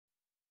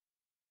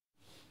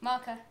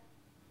Marker.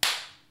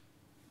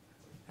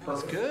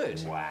 That's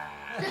good. Wow.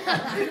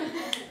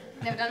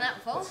 Never done that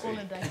before.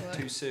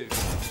 Too soon.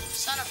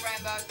 Son of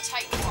Rambow,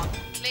 take 1.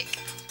 Click.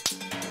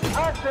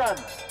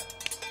 Action!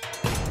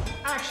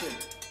 Action!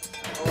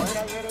 All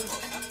right, ready?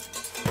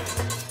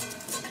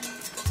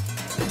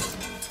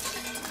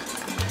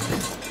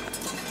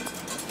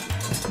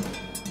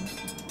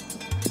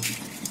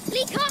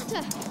 Lee Carter!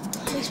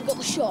 At least we got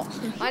the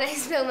shot. My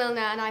name's Phil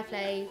Milner and I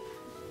play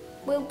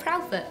Will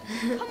Proudfoot.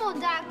 Come on,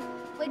 Dad.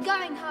 We're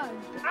going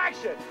home.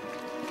 Action!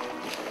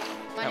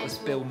 That was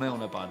Bill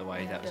Milner, by the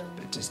way. That was,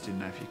 but just didn't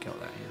know if you got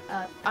that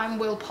here. I'm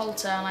Will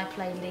Poulter and I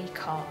play Lee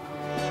Carter.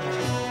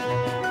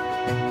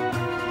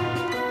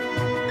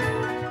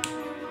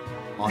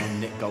 I'm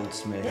Nick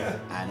Goldsmith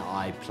and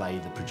I play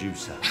the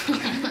producer.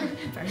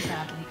 Very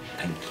badly.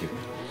 Thank you.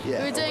 We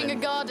were doing a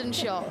garden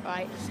shot,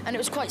 right? And it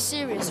was quite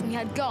serious and we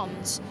had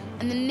guns.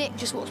 And then Nick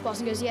just walks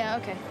past and goes, yeah,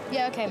 okay.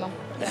 Yeah, okay, Mum.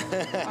 Yeah.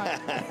 All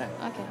right.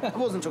 Okay. I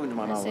wasn't talking to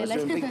my mum, I was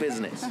doing big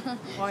business.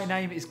 My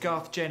name is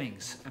Garth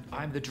Jennings and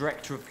I'm the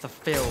director of the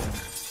film.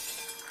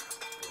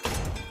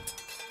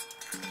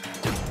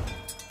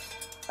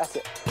 That's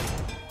it.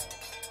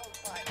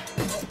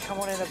 Come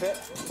on in a bit.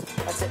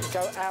 That's it.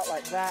 Go out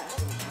like that.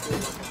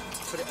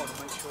 Put it on and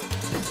make sure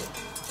it's...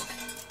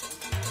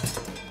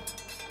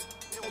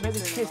 Maybe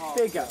kiss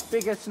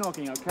bigger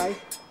snogging, OK?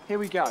 Here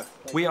we go.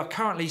 We are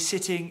currently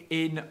sitting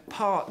in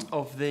part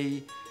of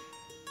the...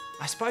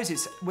 I suppose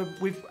it's...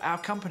 our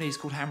company is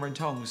called Hammer and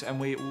Tongs and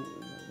we've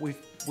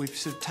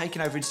sort of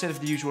taken over, instead of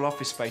the usual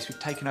office space, we've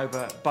taken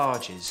over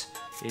barges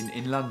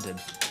in London.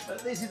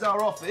 This is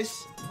our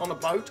office on a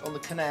boat on the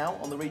canal,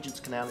 on the Regent's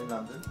Canal in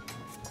London.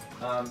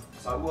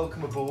 So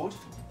welcome aboard.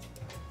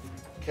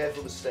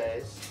 Careful the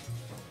stairs.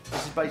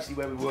 This is basically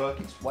where we work.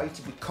 It's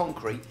weighted with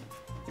concrete,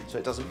 so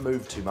it doesn't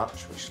move too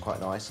much, which is quite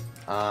nice.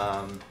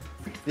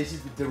 This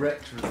is the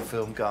director of the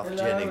film, Garth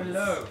Jennings.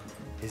 Hello.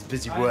 He's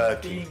busy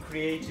working. Being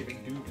creative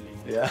and doodling.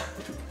 Yeah.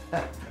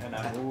 And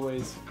I'm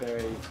always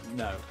very...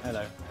 No,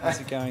 hello. How's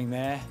it going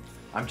there?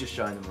 I'm just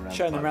showing them around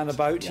Showing the them around the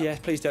boat, yeah.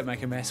 Please don't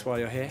make a mess while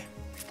you're here.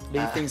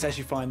 Leave things as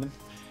you find them.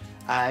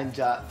 And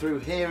through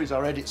here is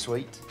our edit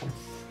suite,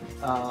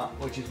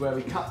 which is where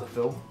we cut the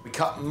film. We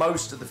cut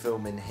most of the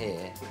film in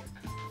here,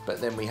 but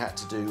then we had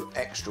to do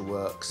extra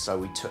work, so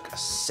we took a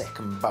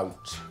second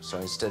boat. So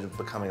instead of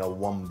becoming a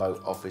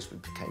one-boat office, we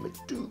became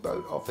a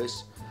two-boat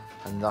office,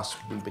 and thus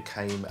we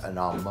became an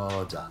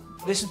armada.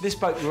 This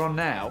boat we're on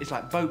now is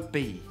like Boat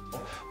B.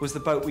 Was the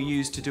boat we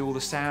used to do all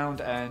the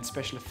sound and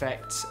special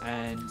effects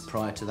and...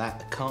 Prior to that,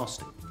 the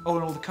casting. Oh,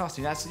 and all the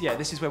casting. Yeah,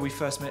 this is where we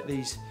first met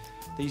these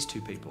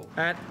two people.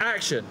 And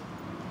action!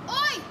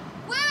 Oi!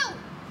 Will!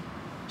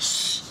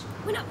 Shh!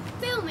 We're not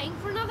filming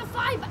for another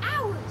 5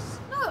 hours.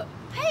 Look,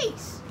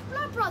 peace.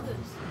 Blood brothers.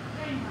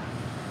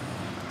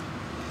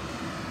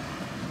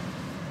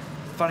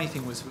 Funny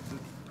thing was,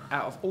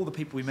 out of all the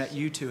people we met,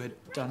 you two had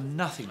done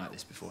nothing like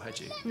this before, had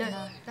you? No,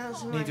 that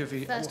was my Neither of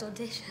you. first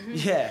audition.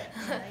 Yeah.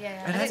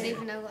 Yeah, And I didn't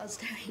even know what I was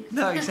doing.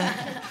 No,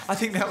 exactly. I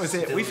think that was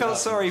it. We felt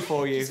sorry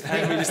for you,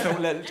 and we just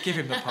thought, give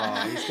him the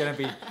part. He's going to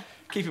be...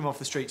 Keep him off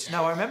the streets.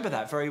 No, I remember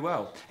that very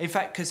well. In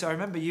fact, because I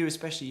remember you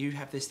especially, you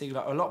have this thing,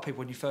 like a lot of people,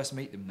 when you first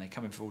meet them, they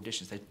come in for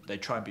auditions, they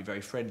try and be very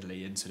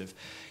friendly and sort of,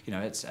 you know,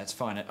 that's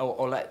fine.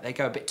 Or like, they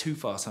go a bit too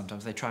far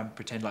sometimes. They try and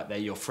pretend like they're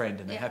your friend,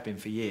 and they have been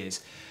for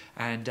years.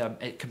 And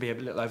it can be a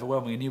little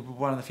overwhelming. And you were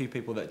one of the few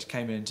people that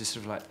came in and just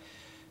sort of like,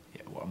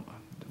 yeah,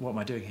 what am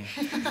I doing here?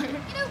 You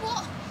know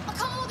what? I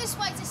come all this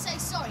way to say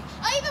sorry.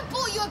 I even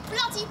bought you a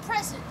bloody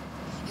present.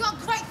 You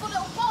ungrateful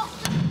little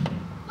bastard.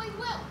 Wait,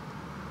 Will.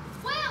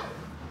 Will!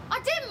 I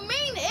didn't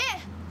mean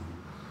it!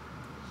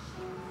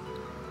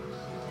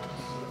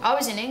 I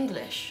was in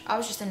English. I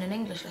was just in an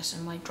English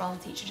lesson. My drama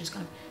teacher just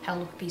kind of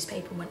held up a piece of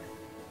paper and went...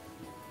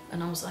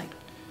 And I was like,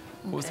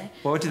 okay.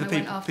 What did the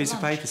after piece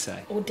of lunch. paper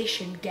say?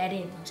 Audition, get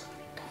in. I was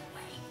like, go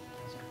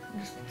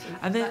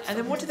away. And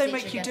then what did they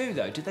make you do,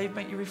 though? Did they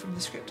make you read from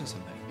the script or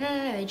something?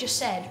 No, they just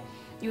said,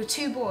 you were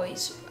 2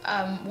 boys.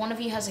 One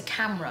of you has a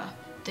camera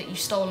that you've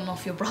stolen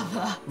off your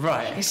brother.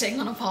 Right. You're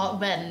sitting on a park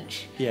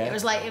bench. Yeah.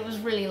 It was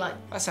really like...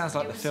 That sounds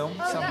like the film.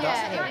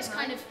 Yeah, it was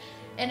kind of...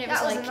 And it was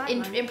That was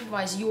like,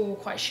 improvise, you're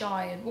quite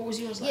shy. And what was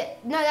yours like? Yeah,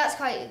 no,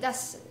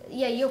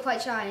 yeah, you're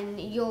quite shy and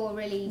you're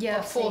really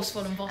bossy.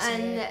 Forceful and bossy.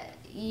 And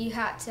you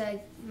had to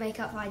make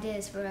up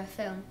ideas for a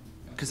film.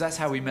 Because that's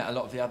how we met a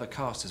lot of the other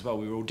cast as well.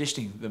 We were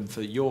auditioning them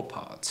for your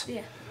parts.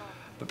 Yeah.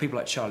 But people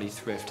like Charlie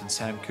Thrift and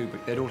Sam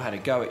Kubrick, they'd all had a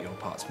go at your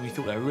parts. And we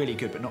thought they were really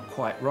good, but not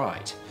quite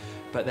right.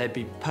 But they'd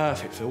be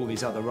perfect for all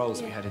these other roles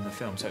that we had in the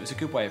film. So it was a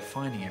good way of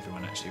finding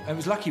everyone, actually. And it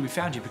was lucky we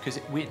found you because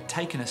it had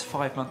taken us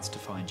 5 months to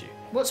find you.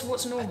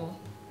 What's normal?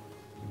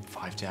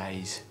 5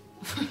 days.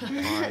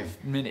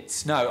 5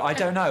 minutes. No, I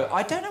don't know.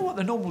 I don't know what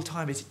the normal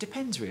time is. It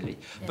depends, really.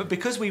 Yeah. But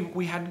because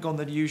we hadn't gone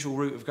the usual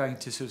route of going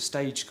to sort of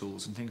stage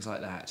schools and things like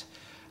that,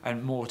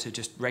 and more to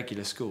just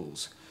regular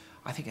schools,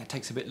 I think that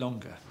takes a bit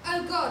longer.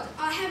 O God,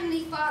 our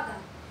Heavenly Father,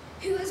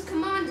 who has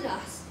commanded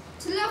us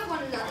to love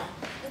one another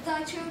as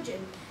thy children,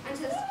 and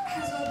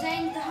has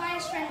ordained the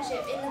highest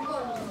friendship in the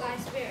bond of thy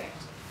Spirit,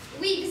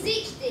 we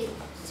beseech thee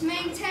to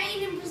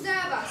maintain and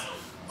preserve us,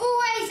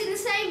 always in the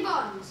same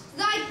bonds,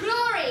 thy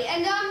glory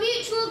and our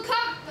mutual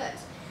comfort,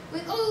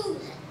 with all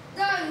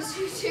those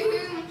to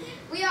whom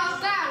we are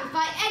bound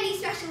by any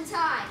special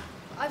tie.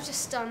 I've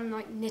just done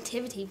like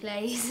nativity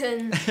plays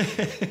and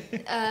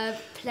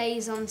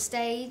plays on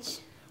stage.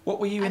 What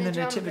were you in And the a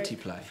drum nativity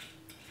group.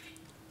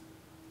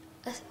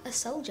 play? A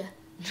soldier.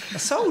 A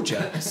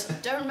soldier?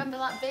 Don't remember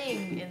that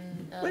being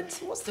in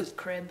What's the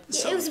crib.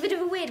 Yeah, it was a bit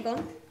of a weird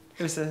one.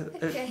 It was a...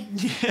 Okay.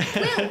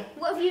 Will,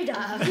 what have you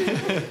done?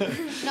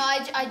 No,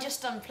 I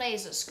just done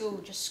plays at school,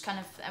 just kind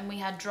of, and we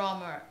had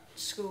drama at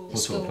school. What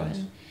sort of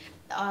plays?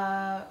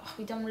 And,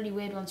 we done really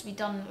weird ones. We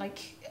did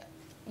like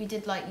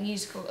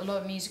a lot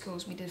of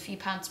musicals. We did a few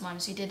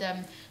pantomimes. We did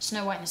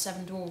Snow White and the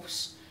Seven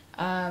Dwarfs.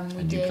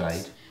 And you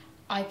played?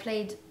 I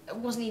played. I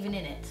wasn't even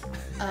in it.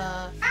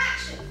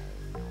 Action!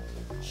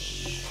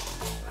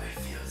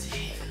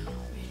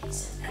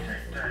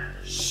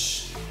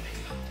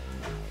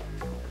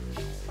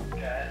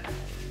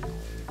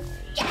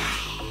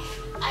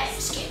 I am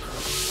scared.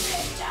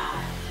 Stand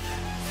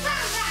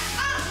back,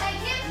 I'll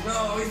take him!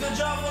 No, he's the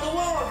job for the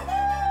war!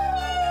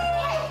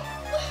 Hey,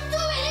 what are you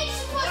doing? It's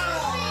supposed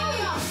to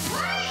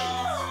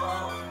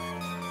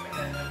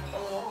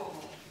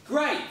be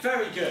Great,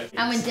 very good.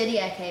 And when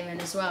Didier came in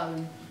as well,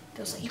 and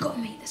they was like, "You got to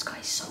meet this guy.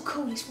 He's so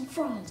cool. He's from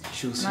France."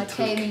 And I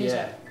came in, he's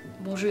like,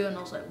 "Bonjour," and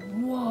I was like,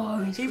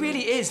 "Whoa." He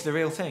really is the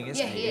real thing,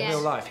 isn't Yeah, he? he In is.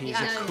 real life, he's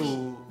Yeah, a I know,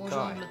 cool Bonjour,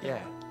 guy. le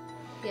Yeah.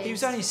 Yeah, He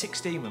was only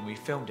 16 when we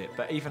filmed it,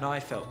 but even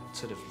I felt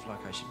sort of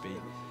like I should be.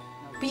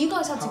 But you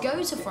guys had to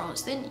go to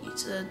France, didn't you,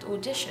 to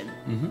audition?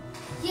 Mm-hmm.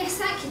 Yes,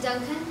 thank you,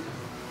 Duncan.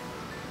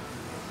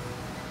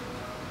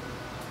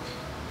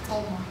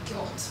 Oh my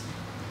god.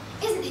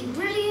 Isn't he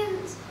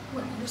brilliant?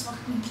 Well, he was like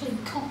a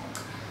complete cock.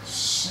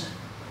 Shh.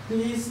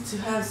 Please to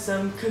have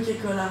some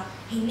Coca-Cola.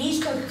 He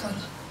needs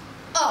Coca-Cola.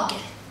 I'll get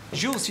it.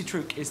 Jules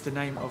Citruc is the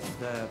name of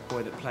the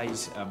boy that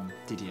plays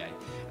Didier,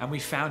 and we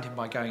found him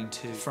by going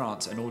to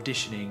France and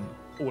auditioning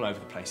all over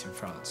the place in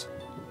France.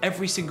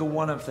 Every single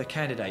one of the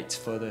candidates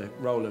for the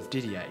role of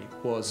Didier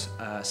was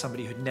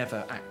somebody who'd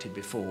never acted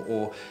before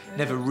or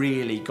never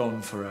really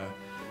gone for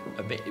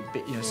a bit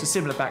you know, it's a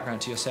similar background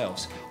to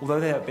yourselves,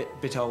 although they're a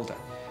bit older.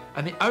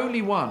 And the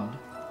only one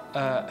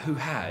who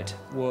had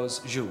was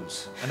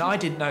Jules, and I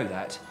didn't know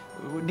that.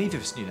 Neither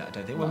of us knew that, I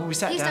don't think. When we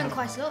sat He's down, done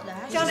quite a lot there.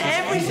 He's done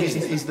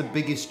everything. He's the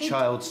biggest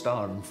child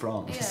star in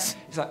France.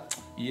 He's like,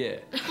 yeah,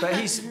 but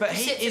he Sits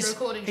in the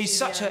recording he's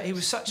studio. he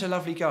was such a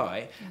lovely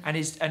guy, and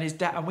his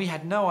dad, and we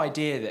had no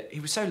idea that he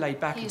was so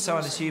laid back and so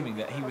unassuming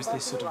that he was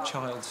this sort of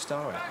child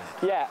star out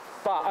there. Yeah,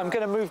 but I'm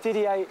going to move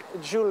Didier.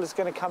 Jules is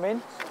going to come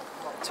in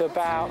to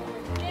about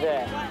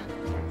there.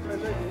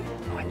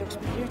 Oh, it looks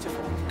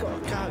beautiful. You've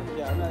got to go.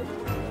 Yeah, I know.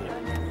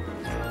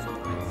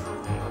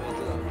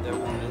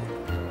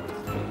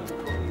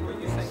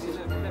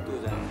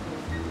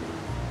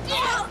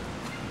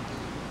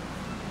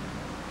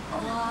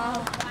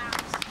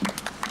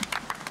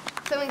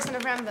 Filming Son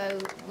of Rambow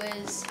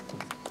was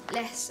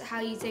less how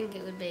you think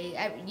it would be.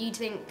 You'd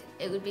think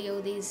it would be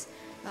all these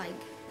like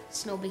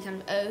snobby kind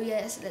of, oh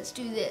yes, let's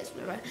do this.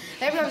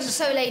 Everyone's just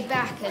so laid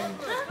back and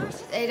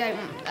they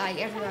don't,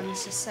 like,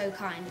 everyone's just so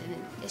kind, and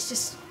it's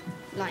just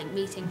like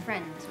meeting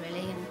friends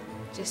really, and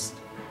just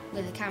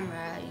with a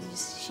camera you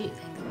just shoot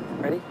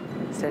things. Ready?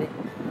 Steady.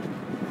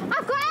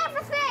 I've got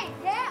everything!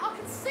 Yeah, I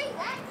can see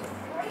that.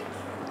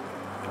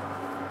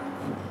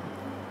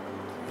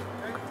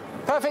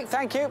 Perfect,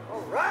 thank you.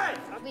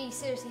 We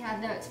seriously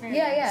had no experience.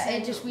 Yeah, so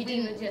it just we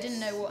didn't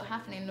know what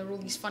happened, and there were all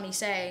these funny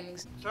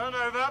sayings. Turn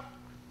over.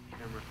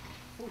 Camera.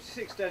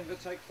 46 Denver,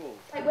 take 4.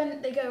 Like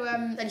when they go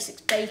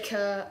 36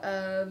 Baker,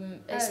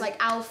 it's like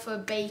Alpha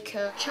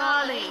Baker.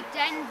 Charlie,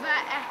 Denver,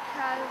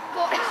 Echo,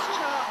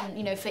 Foxtrot. And,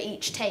 you know, for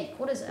each take,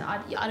 what is it?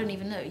 I don't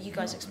even know. You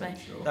guys explain.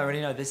 I don't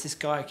really know. There's this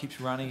guy who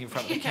keeps running in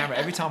front of the camera.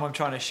 Every time I'm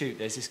trying to shoot,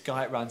 there's this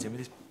guy that runs in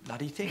with this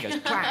bloody thing, goes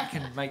crack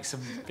and makes some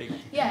big.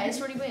 Yeah,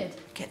 it's really weird.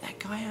 Get that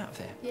guy out of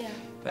there. Yeah.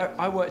 But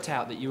I worked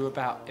out that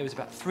it was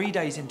about 3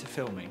 days into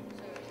filming,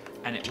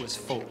 and it was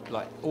full,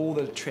 like all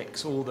the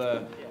tricks, all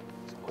the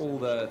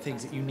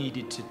things that you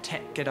needed to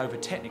get over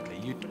technically,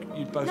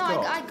 you'd both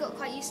got. I got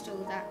quite used to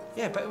all that.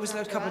 Yeah, but it was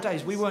a couple of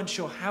days. We weren't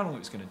sure how long it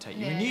was going to take.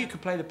 You knew you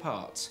could play the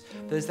parts.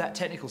 There's that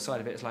technical side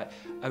of it. It's like,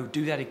 oh,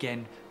 do that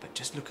again, but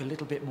just look a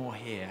little bit more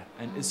here.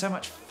 And there's so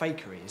much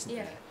fakery, isn't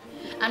there?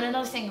 And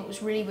another thing that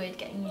was really weird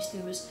getting used to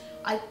was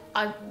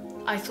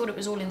I thought it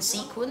was all in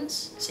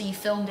sequence, so you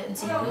filmed it in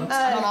sequence.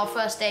 And on our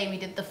first day, we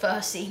did the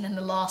first scene and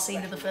the last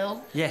scene of the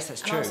film. Yes,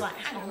 that's and true. I was like,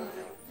 hang on,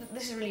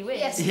 this is really weird.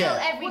 Yeah, still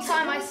every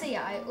time I see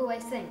it, I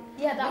always think,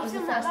 yeah, that was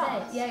the first day.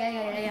 last.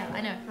 Yeah, I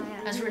know.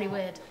 That's really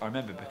weird. I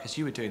remember because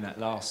you were doing that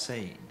last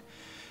scene,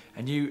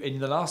 and in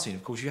the last scene,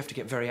 of course, you have to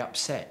get very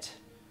upset.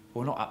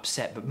 Well, not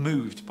upset, but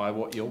moved by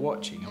what you're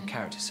watching. Your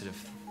character sort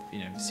of, you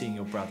know, seeing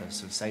your brother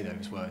sort of say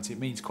those words, it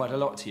means quite a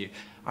lot to you.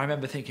 I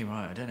remember thinking,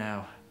 right, I don't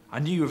know. I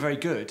knew you were very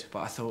good, but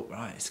I thought,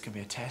 right, it's going to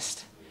be a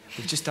test.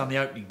 We've just done the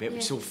opening bit,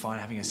 which is all fine,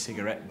 having a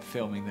cigarette and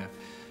filming the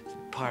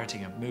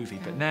pirating a movie,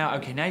 but now,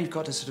 okay, now you've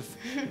got to sort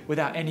of,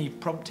 without any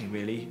prompting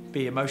really,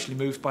 be emotionally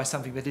moved by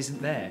something that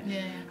isn't there.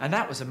 Yeah. And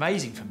that was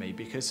amazing for me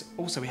because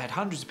also we had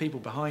hundreds of people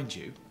behind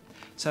you,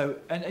 so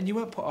and you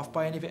weren't put off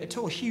by any of it at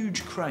all. A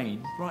huge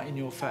crane right in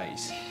your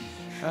face.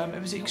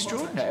 It was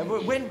extraordinary.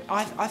 When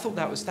I thought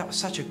that was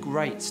such a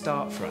great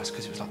start for us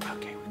because it was like,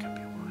 okay, we're gonna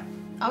be all right.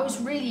 I was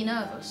really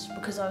nervous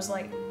because I was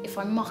like, if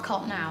I muck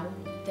up now,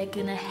 they're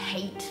gonna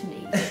hate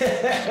me.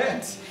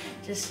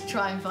 Just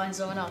try and find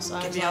someone else.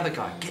 So Get the other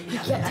guy. Get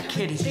the other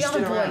kid. He's the still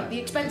other boy, around. the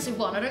expensive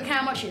one. I don't care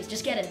how much it is.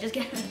 Just get it. Just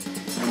get it.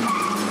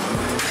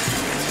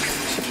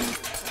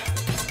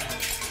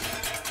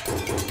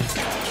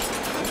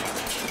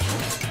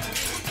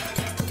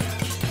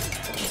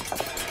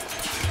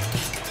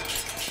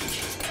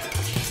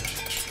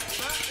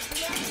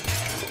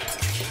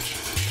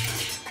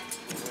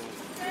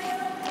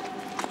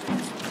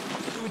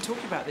 We were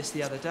talking about this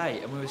the other day,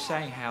 and we were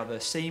saying how the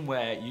scene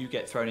where you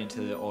get thrown into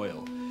the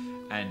oil,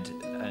 and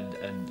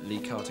Lee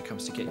Carter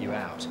comes to get you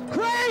out.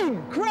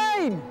 Crane!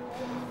 Crane!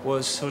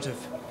 Was sort of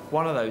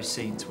one of those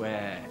scenes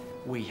where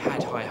we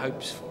had high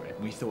hopes for it.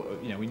 We thought,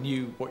 you know, we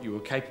knew what you were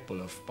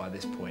capable of by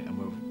this point, and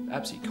we were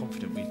absolutely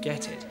confident we'd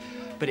get it.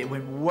 But it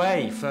went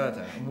way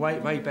further and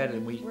way better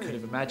than we could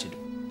have imagined.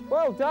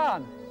 Well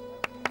done.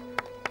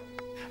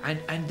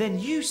 And then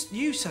you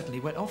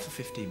suddenly went off for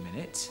 15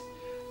 minutes,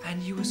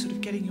 and you were sort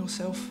of getting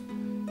yourself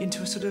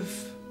into a sort of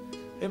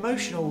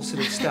emotional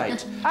sort of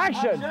state.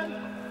 Action!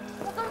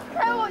 I don't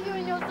care what you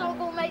and your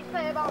so-called mates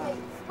say about me,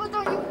 but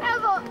don't you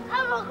ever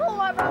call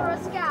my brother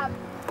a scab.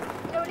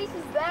 You know, at least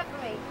he's there for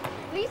me.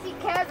 At least he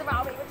cares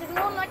about me, which is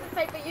more than I can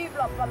say for you,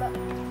 blood brother.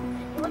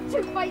 You're a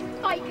two-faced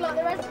fake like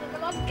the rest of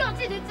them. I'm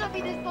gutted it took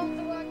me this long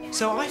to work out.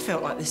 So I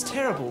felt like this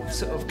terrible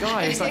sort of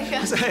guy. It's like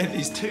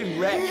these two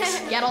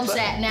wrecks. Get on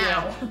set now.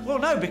 Yeah. Well,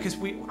 no, because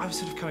I was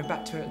sort of coming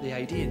back to the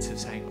AD and sort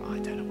of saying, oh, I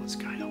don't know what's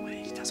going on with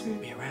him. He doesn't want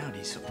me around.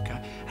 He's sort of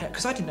going,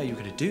 because I didn't know you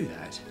were going to do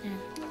that. Yeah.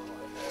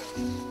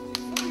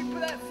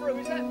 That through,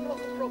 is that not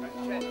the problem,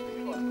 Chet?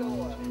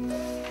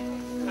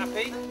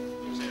 Happy?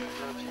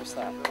 What's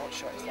that? What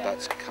shot is that?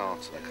 That's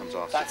Carter, that comes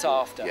after. That's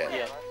after.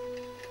 Yeah.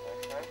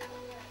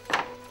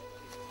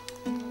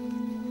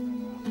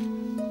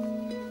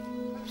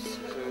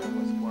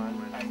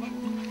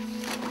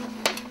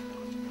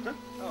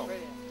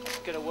 It's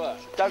going to work.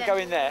 Don't go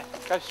in there.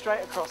 Go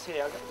straight across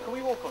here. Can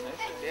we walk on this?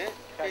 Yeah.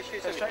 Okay.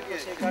 Go straight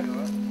across here. Go.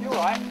 You all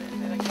right?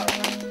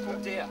 Oh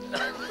dear.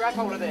 Grab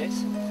hold of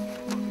this.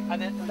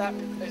 And then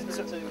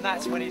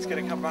that's when he's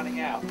going to come running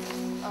out.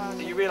 So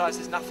you realise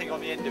there's nothing on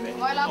the end of it.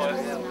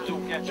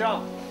 Get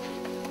jump.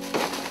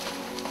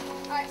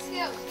 Alright,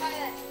 skills, try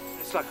this.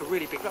 It's like a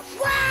really big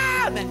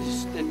Wah! And then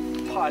just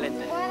pile in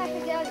there. Why like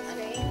a girl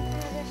screen?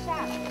 Just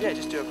shout. Yeah,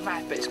 just do a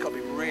mad, but it's got to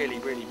be really,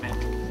 really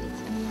mental.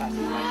 That's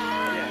the way.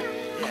 Yeah.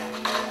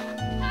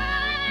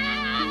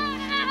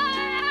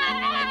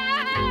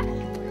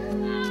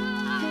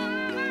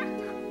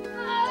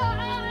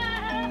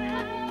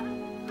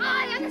 I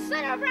am the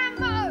son of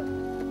Rambow!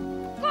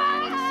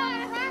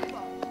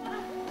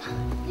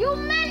 You're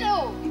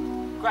mental!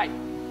 Great.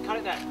 Cut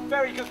it there.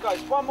 Very good, guys.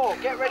 One more.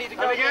 Get ready to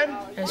go again.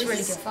 It was really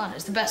good fun.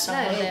 It's the best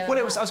summer holiday ever. Well,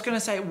 I was going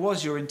to say it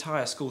was your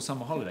entire school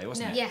summer holiday,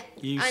 wasn't Yeah,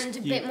 it? and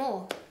a bit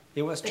more.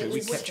 It was true. It We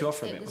was kept you off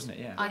for a wicked. bit, wasn't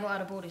it? Yeah. I got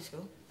out of boarding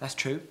school. That's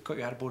true. Got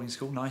you out of boarding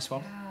school. Nice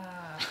one.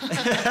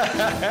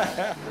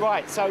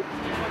 Right, so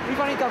we've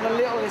only done the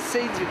littlest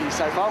scenes with you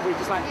so far. We're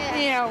just like,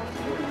 meow.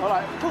 All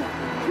right, poof.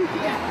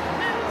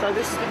 So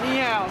this is the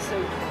meow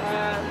scene.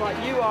 Right,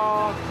 you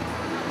are...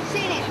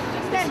 Seen it.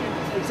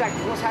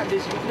 Exactly. What's happened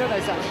is, you know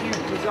there's that huge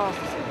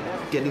disaster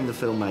scene. Getting the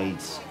film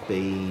made's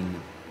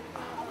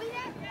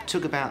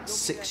took about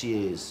 6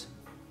 years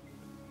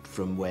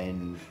from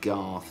when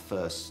Garth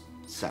first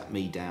sat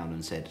me down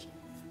and said,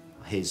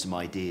 here's some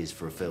ideas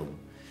for a film,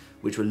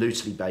 which were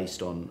loosely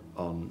based on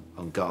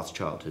Garth's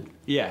childhood.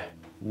 Yeah.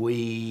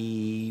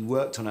 We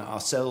worked on it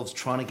ourselves,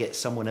 trying to get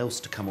someone else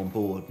to come on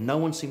board. No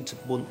one seemed to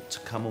want to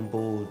come on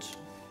board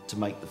to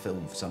make the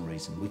film for some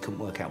reason. We couldn't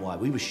work out why.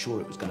 We were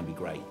sure it was going to be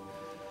great.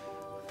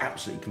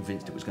 Absolutely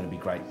convinced it was going to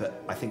be great,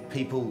 but I think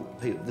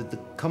the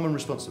common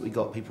response that we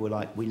got, people were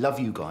like, we love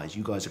you guys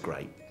are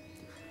great.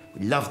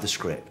 We love the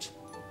script,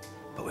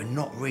 but we're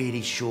not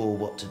really sure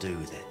what to do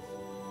with it.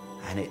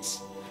 And it's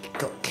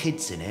got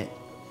kids in it,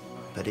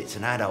 but it's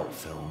an adult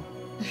film,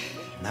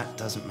 and that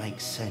doesn't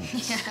make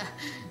sense. Yeah.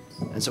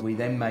 And so we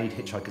then made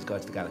Hitchhiker's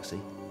Guide to the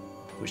Galaxy,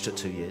 which took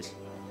 2 years.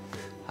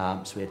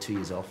 So we had 2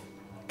 years off.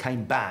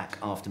 Came back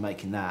after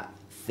making that,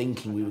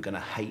 thinking we were going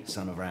to hate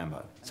Son of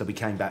Rambow. So we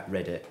came back,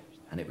 read it,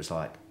 and it was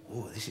like,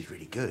 oh, this is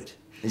really good.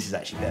 This is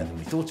actually better than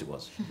we thought it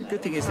was. The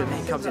good thing is that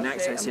he comes in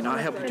accents, you know,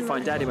 I help you to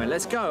find Daddy, man.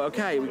 Let's go,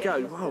 okay, we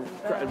go. Whoa,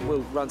 and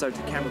Will runs over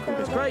to the camera and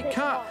goes, great,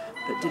 cut!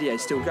 But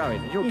Didier's still going,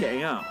 and you're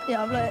getting up.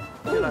 Yeah, I'm like...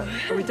 You're like,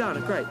 are we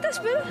done? Great. That's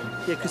better.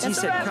 Yeah, because he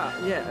said cut,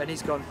 yeah, and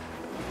he's gone,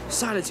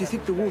 silence, you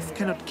think the wolf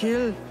cannot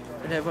kill?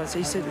 And everyone said,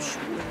 he said, shh,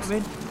 come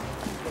in.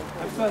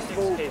 And first of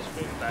all, there,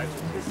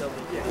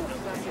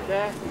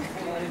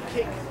 and then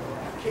kick.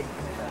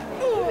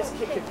 Let's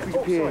kick it.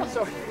 Oh,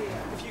 sorry.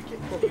 If you kick.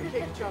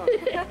 Kick Charlie.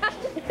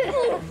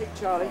 Kick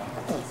Charlie.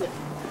 That's it.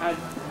 And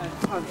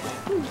punch.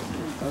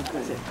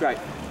 That's it. Great.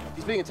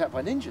 He's being attacked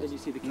by ninjas. Then you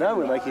see the No,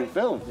 we're making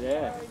film.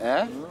 Yeah.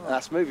 Yeah?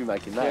 That's movie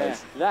making, that Yeah.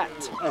 is. That.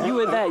 You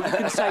were there. You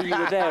can say you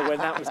were there when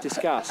that was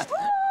discussed.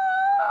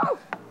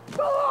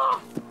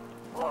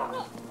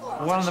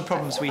 One of the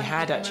problems we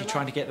had actually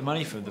trying to get the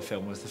money for the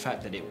film was the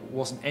fact that it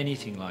wasn't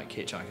anything like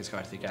Hitchhiker's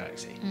Guide to the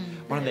Galaxy.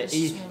 One of the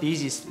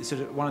easiest,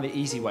 one of the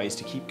easy ways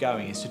to keep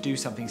going is to do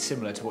something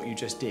similar to what you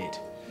just did,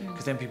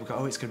 because then people go,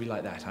 oh, it's going to be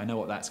like that. I know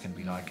what that's going to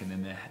be like, and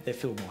then they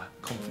feel more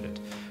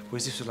confident.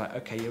 Whereas this was like,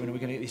 okay, we're going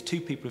to get these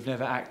two people who've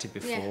never acted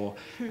before,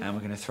 and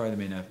we're going to throw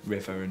them in a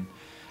river and.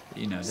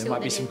 You know, there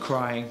might be some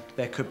crying,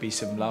 there could be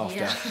some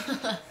laughter.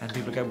 And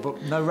people go,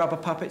 but no rubber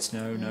puppets?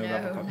 No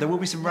rubber puppets. There will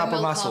be some rubber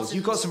muscles.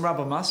 You've got some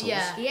rubber muscles.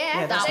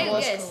 Yeah, that so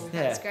was good. cool.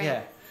 That's great.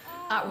 Yeah.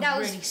 That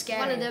was really scary.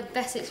 One of the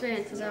best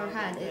experiences I've ever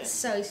had. It's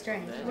so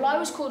strange. Well, I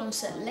was called on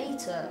set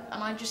later,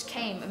 and I just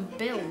came, and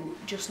Bill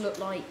just looked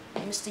like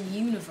Mr.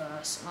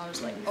 Universe, and I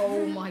was like,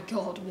 oh my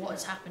god, what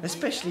is happening?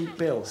 Especially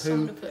Bill,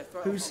 who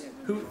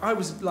I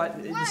was like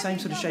in the same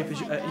sort of shape as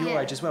your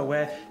age as well,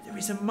 where there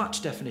isn't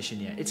much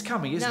definition yet. It's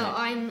coming, isn't it? No,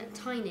 I'm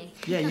tiny.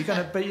 Yeah, you're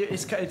gonna, but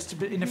it's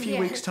in a few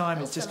weeks' time.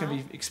 It's just gonna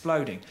be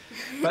exploding.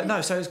 But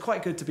no, so it's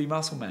quite good to be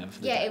Muscle Man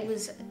for the day. It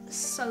was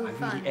so I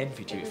fun. really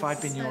envied you. If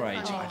I'd been your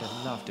age, I'd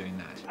have loved doing that.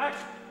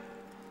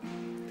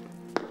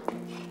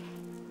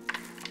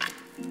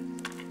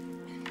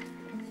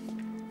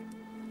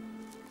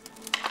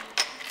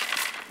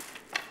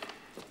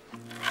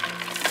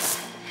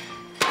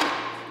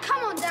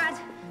 Come on, Dad.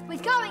 We're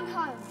going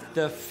home.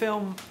 The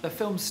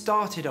film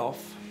started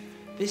off.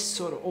 This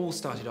sort of all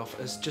started off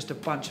as just a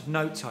bunch of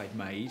notes I'd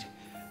made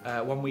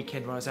one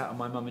weekend when I was out on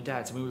my mum and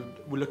dad's, and we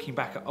were looking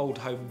back at old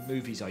home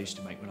movies I used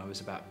to make when I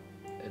was about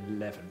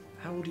 11.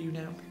 How old are you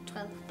now?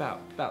 12.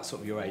 About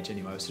sort of your age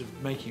anyway. I was sort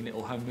of making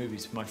little home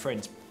movies with my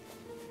friends,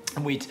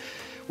 and we'd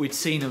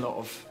seen a lot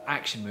of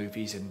action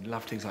movies and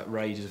loved things like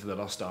Raiders of the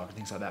Lost Ark and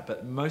things like that.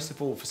 But most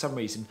of all, for some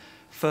reason,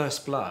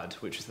 First Blood,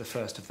 which was the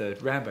first of the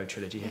Rambow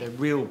trilogy, had a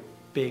real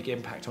big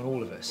impact on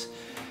all of us.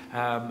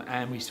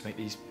 And we used to make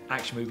these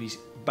action movies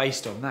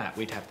based on that.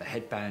 We'd have the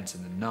headbands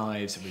and the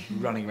knives, and we'd be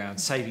running around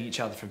saving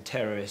each other from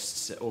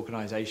terrorists,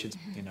 organisations,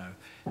 you know.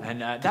 And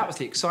that was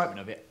the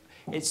excitement of it.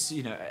 It's,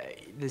 you know,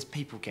 there's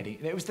people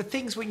getting... It was the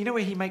things where, you know,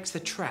 where he makes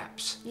the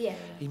traps? Yeah.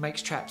 He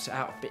makes traps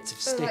out of bits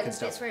of stick like and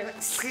stuff. Where like,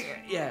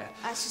 yeah.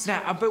 That's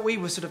Now, but we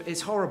were sort of...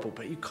 It's horrible,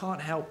 but you can't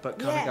help but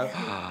kind of go,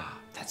 ah,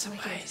 that's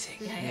amazing.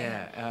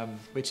 Yeah.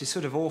 Which is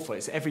sort of awful.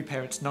 It's every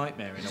parent's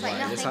nightmare in a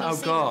way. It's like, oh,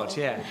 God,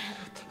 yeah.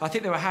 I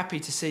think they were happy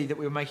to see that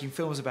we were making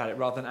films about it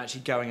rather than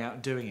actually going out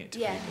and doing it to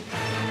people.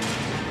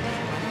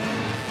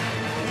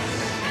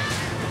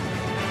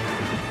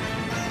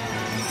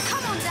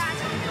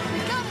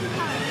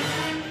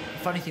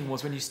 The funny thing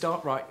was when we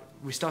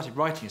started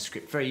writing a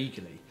script very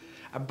eagerly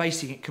and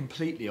basing it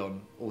completely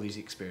on all these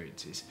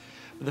experiences.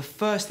 But the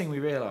first thing we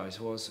realised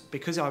was,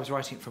 because I was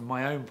writing it from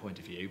my own point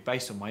of view,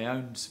 based on my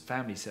own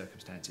family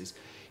circumstances,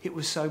 it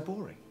was so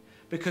boring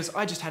because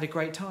I just had a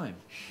great time.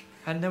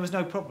 And there was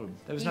no problem.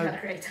 There was had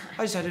a great time.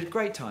 I just had a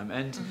great time,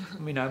 and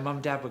you know, Mum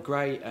and Dad were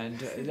great, and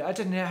I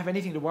didn't have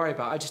anything to worry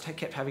about. I just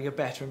kept having a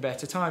better and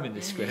better time in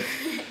this script.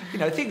 You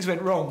know, things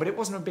went wrong, but it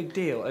wasn't a big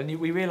deal. And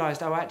we realised,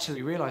 that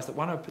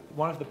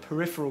one of the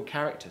peripheral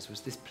characters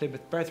was this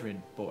Plymouth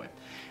Brethren boy,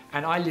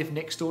 and I lived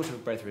next door to a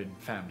Brethren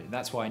family, and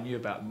that's why I knew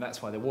about them.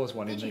 That's why there was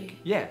one in the.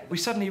 Yeah, we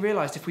suddenly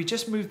realised if we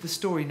just moved the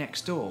story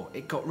next door,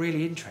 it got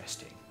really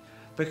interesting,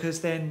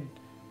 because then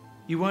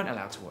you weren't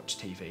allowed to watch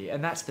TV,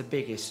 and that's the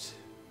biggest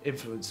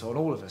influence on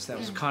all of us. That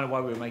was kind of why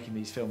we were making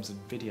these films and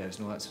videos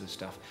and all that sort of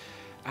stuff.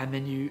 And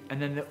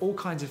then all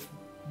kinds of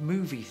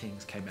movie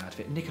things came out of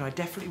it. Nick and I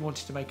definitely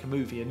wanted to make a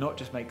movie and not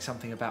just make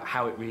something about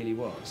how it really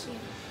was.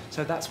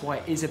 So that's why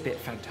it is a bit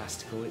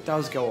fantastical. It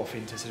does go off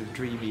into sort of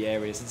dreamy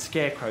areas and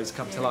scarecrows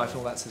come to life and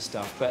all that sort of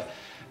stuff.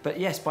 But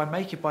yes, by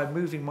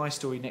moving my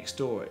story next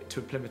door to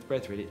a Plymouth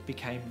Brethren, it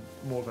became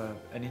more of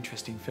an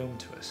interesting film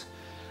to us.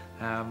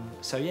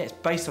 So yeah, it's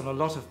based on a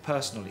lot of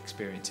personal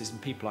experiences and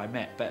people I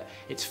met, but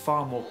it's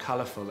far more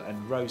colourful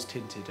and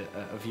rose-tinted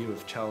a view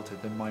of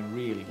childhood than mine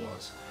really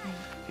was.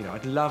 You know,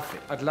 I'd love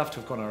to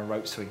have gone on a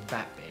rope swing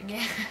that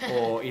big,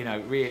 or you know,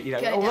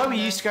 although we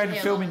used to go and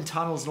film in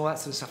tunnels and all that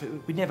sort of stuff,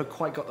 we never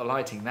quite got the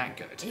lighting that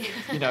good.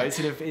 You know,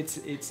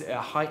 it's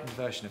a heightened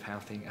version of how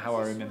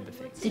I remember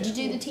things. Did you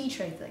do the tea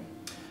tray thing?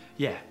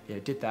 Yeah,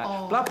 did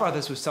that. Blood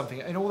Brothers was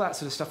something, and all that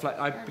sort of stuff. Like,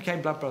 I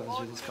became Blood Brothers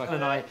with this guy,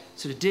 and I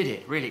sort of did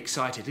it, really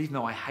excited, even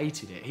though I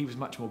hated it. He was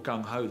much more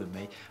gung-ho than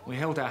me. We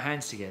held our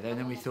hands together, and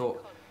then we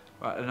thought,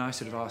 right, and I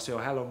sort of asked,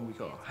 how long have we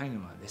got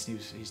hanging like this? And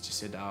he's just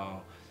said, I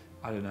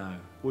don't know.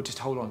 We'll just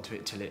hold on to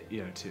it till it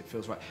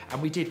feels right.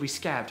 And we did. We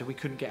scabbed, and we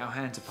couldn't get our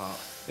hands apart.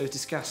 It was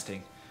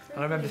disgusting. And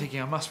I remember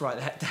thinking, I must write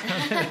that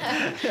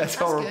down. That's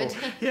horrible. Good.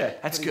 Yeah,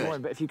 that's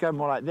good. But if you go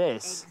more like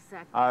this,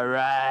 all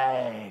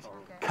right.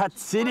 Cut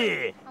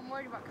city. I'm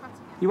worried about cutting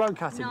it. You won't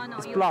cut it. No,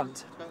 it's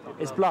blunt.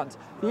 It's blunt.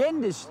 The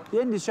end is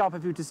sharp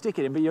if you were to stick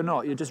it in, but you're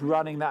not. You're just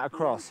running that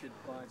across.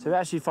 So it's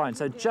actually fine.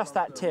 So just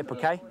that tip,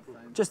 okay?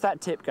 Just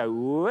that tip, go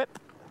whoop.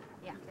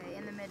 Yeah. Okay,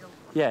 in the middle.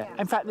 Yeah,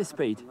 in fact, this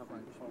speed.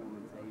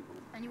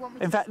 And you want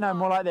me In to fact, no,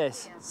 more like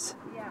this.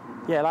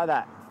 Yeah, like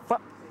that.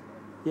 Whoop.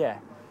 Yeah,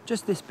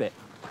 just this bit.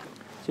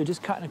 So you're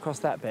just cutting across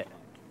that bit.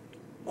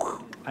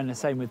 And the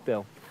same with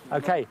Bill.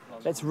 Okay,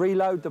 let's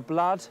reload the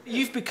blood.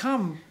 You've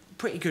become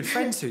pretty good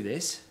friends through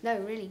this. No,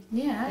 really.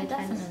 Yeah,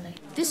 definitely.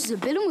 This is a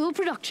Bill and Will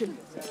production.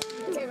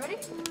 Okay, ready?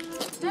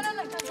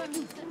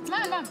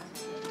 No. Mom.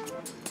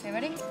 Okay,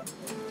 ready?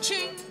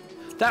 Ching.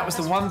 That was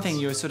the one thing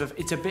you were sort of,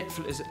 it's a bit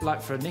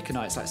like for Nick and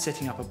I, it's like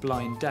setting up a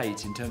blind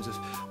date in terms of,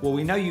 well,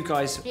 we know you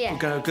guys are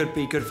going to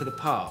be good for the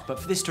part, but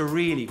for this to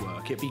really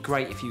work, it'd be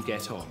great if you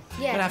get on.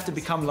 You don't have to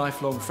become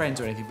lifelong friends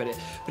or anything, but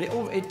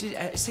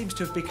it seems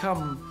to have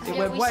become, it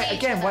went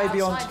way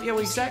beyond,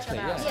 exactly.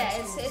 Yeah,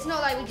 it's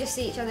not like we just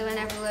see each other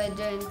whenever we're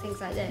doing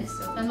things like this.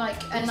 And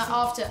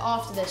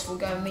after this, we'll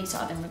go and meet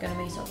up, and we're going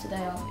to meet up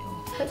today, aren't we?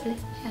 Hopefully.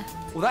 Yeah.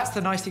 Well, that's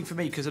the nice thing for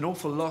me, because an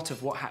awful lot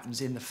of what happens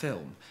in the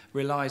film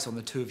relies on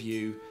the two of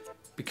you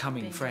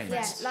becoming friends.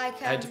 Yeah, like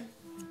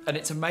and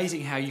it's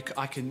amazing how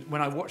I can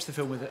when I watch the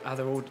film with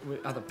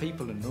other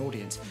people in an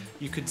audience,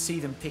 you could see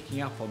them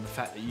picking up on the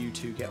fact that you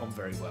two get on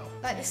very well.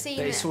 Like the scene.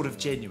 That it's sort of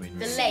genuine.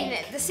 The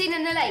scene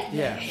in the lake.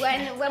 Yeah.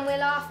 When we're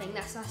laughing,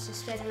 that's us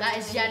just genuinely. That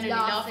is genuinely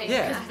laughing.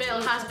 Yeah. Because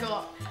Bill has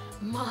got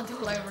mud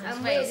all over his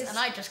face, and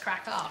I just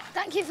crack up.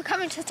 Thank you for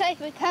coming to take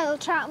me, Colonel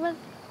Troutman.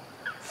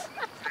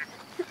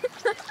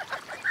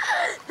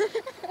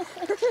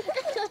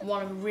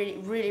 One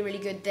really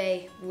good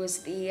day was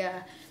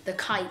the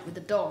kite with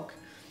the dog,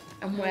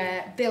 and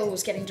where Bill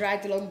was getting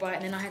dragged along by it,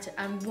 and then I had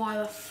to. And one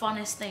of the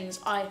funnest things,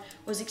 I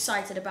was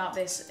excited about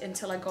this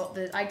until I got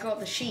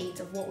the sheet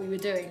of what we were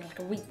doing like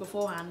a week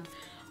beforehand.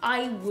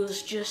 I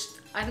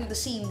think the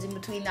scenes in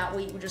between that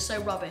week were just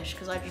so rubbish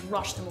because I just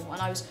rushed them all,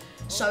 and I was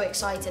so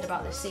excited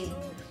about this scene.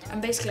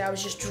 And basically I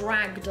was just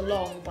dragged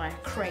along by a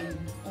crane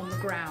on the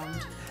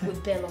ground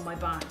with Bill on my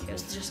back. It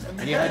was just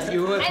amazing. And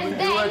you were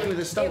working with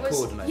a stunt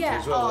coordinator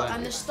as well,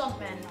 and the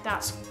stuntmen,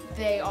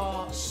 they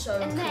are so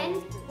cool. And then,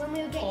 when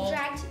we were getting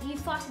dragged, you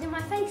farted in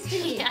my face,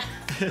 didn't you? Yeah.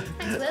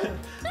 Thanks, Will.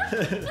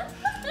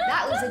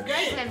 That was a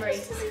great memory.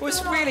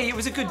 It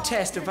was a good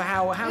test of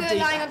how We were deep.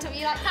 lying on top of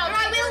you like, all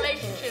right, Will.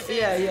 Relationship is.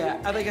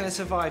 Yeah. Are they going to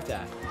survive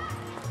that?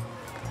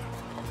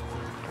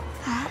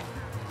 That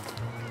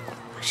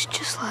was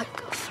just like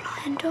a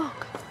flying dog.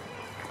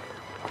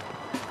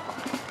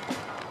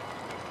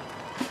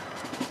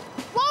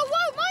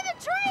 Whoa, mind the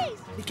trees!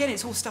 Again,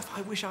 it's all stuff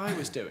I wish I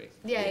was doing.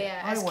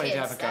 Yeah. I as wanted to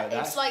kids, have a go at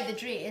that. It's like the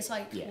dream. It's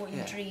like what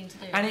you dream to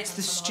do. And it's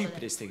the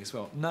stupidest thing as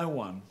well. No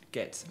one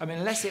gets. I mean,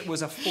 unless it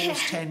was a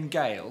force 10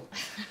 gale,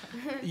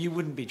 you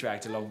wouldn't be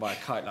dragged along by a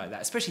kite like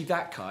that. Especially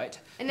that kite.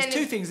 And There's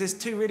then two things. There's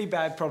two really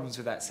bad problems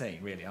with that scene,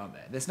 really, aren't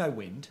there? There's no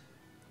wind.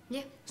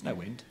 Yeah. There's no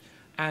wind.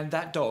 And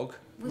that dog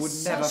would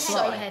so never heavy.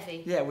 fly. So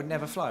heavy. Yeah, it would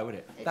never fly, would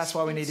it? That's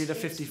why we needed a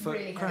 50-foot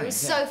really crane. It was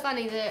so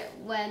funny that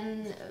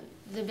when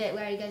the bit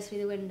where he goes through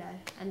the window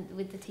and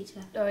with the teacher.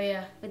 Oh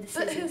yeah. With the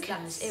But who scissors,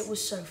 cares? It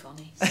was so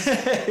funny.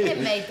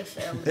 It made the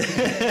film.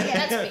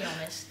 Yeah, let's be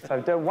honest.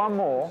 So do one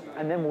more,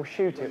 and then we'll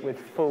shoot it with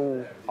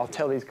full. I'll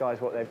tell these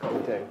guys what they've got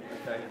to do,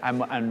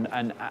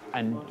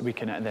 and we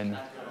can then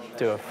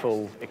do a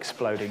full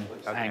exploding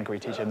angry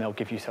teacher, and they'll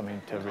give you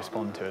something to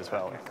respond to as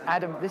well.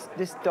 Adam,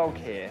 this dog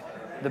here,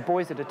 the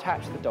boys had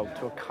attached the dog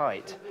to a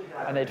kite,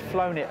 and they'd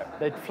flown it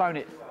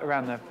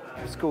around the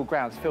school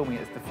grounds, filming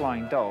it as the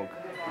flying dog.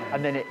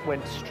 And then it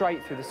went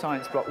straight through the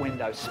science block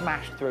window,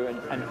 smashed through,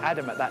 and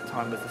Adam at that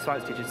time was the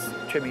science teacher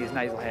trimming his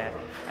nasal hair,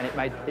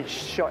 and it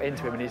shot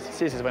into him, and his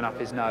scissors went up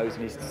his nose,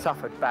 and he's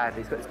suffered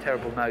badly. He's got this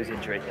terrible nose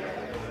injury.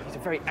 He's a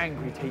very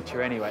angry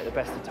teacher anyway, at the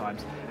best of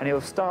times, and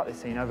he'll start this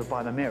scene over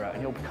by the mirror,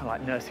 and he'll be kind of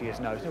like nursing his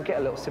nose. He'll get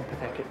a little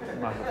sympathetic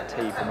mug of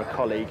tea from a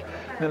colleague,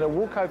 and then he'll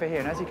walk over here,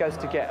 and as he goes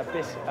to get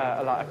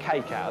like a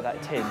cake out of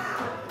that tin,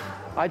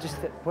 I just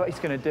think what he's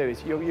going to do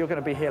is you're going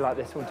to be here like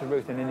this onto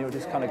Ruth, and then you'll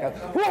just kind of go,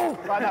 whoa,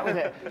 like that with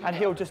it, and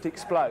he'll just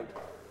explode.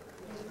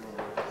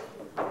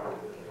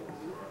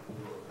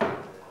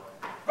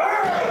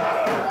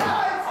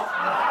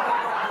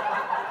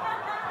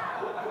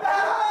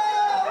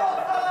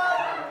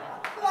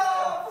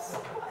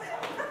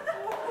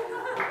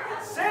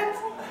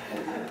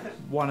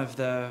 One of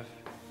the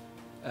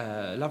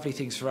lovely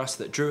things for us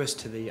that drew us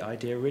to the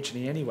idea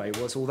originally anyway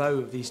was, although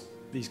these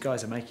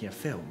guys are making a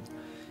film,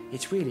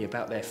 it's really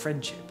about their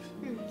friendship.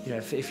 You know,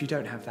 if you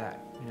don't have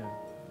that, you know,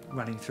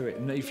 running through it,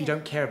 and if you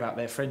don't care about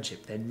their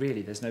friendship, then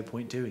really there's no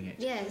point doing it.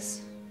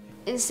 Yes.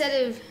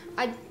 Instead of,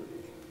 I'd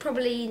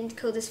probably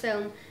call this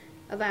film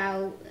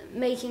about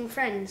making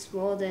friends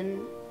more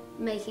than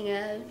making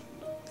a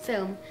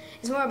film.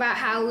 It's more about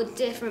how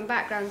different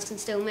backgrounds can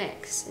still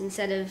mix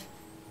instead of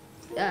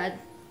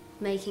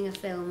making a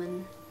film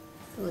and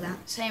all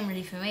that. Same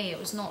really for me. It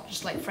was not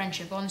just like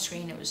friendship on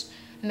screen. It was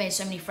I made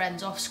so many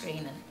friends off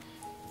screen, and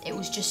it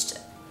was just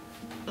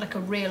like a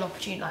real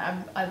opportunity.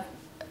 Like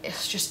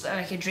it's just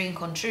like a dream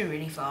come true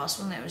really fast,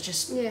 wasn't it? It was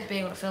just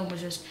being able to film was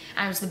just,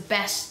 and it was the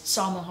best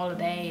summer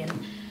holiday,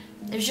 and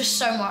it was just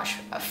so much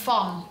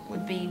fun.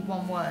 Would be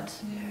one word.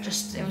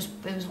 Just it was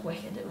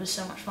wicked. It was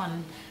so much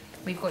fun.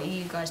 We've got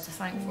you guys to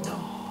thank for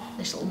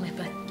this little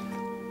nipper.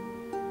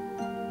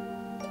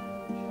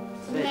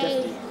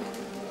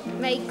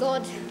 May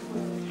God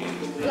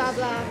blah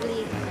blah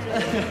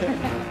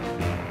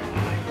blah.